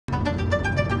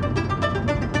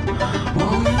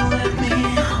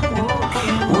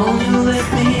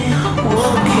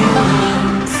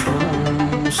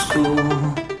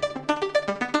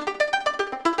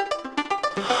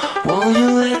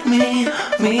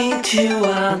meet you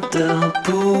at the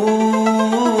pool.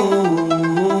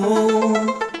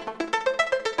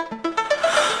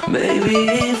 Maybe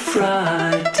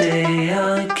Friday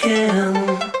I can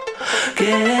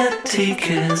get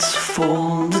tickets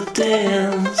for the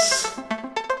dance,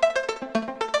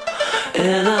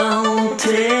 and I'll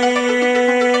take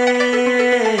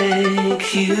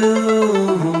you.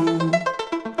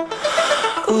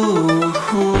 Ooh.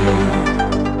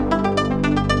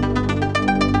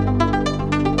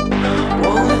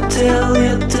 Wanna tell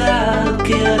your dad,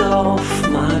 get off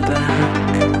my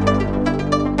back.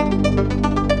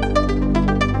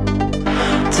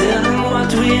 Tell him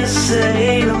what we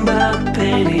say about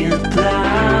painting it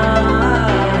black.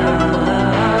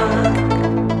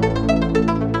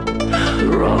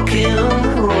 Rock and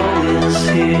roll is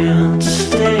here to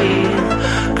stay.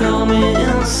 Come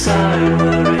inside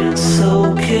where it's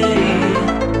okay,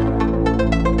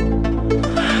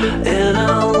 and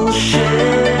I'll shake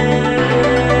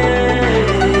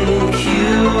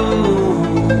you.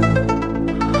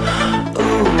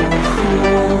 Ooh.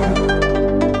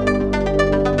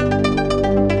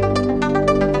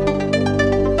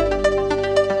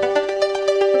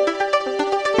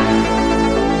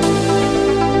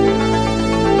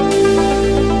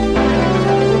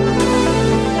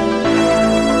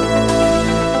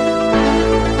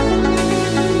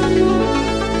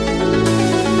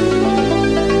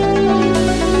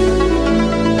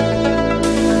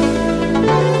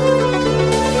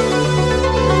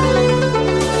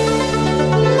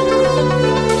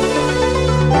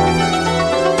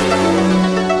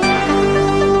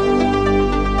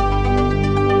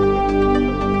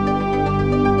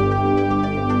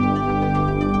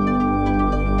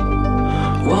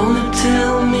 Won't you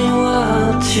tell me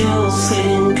what you'll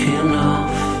think?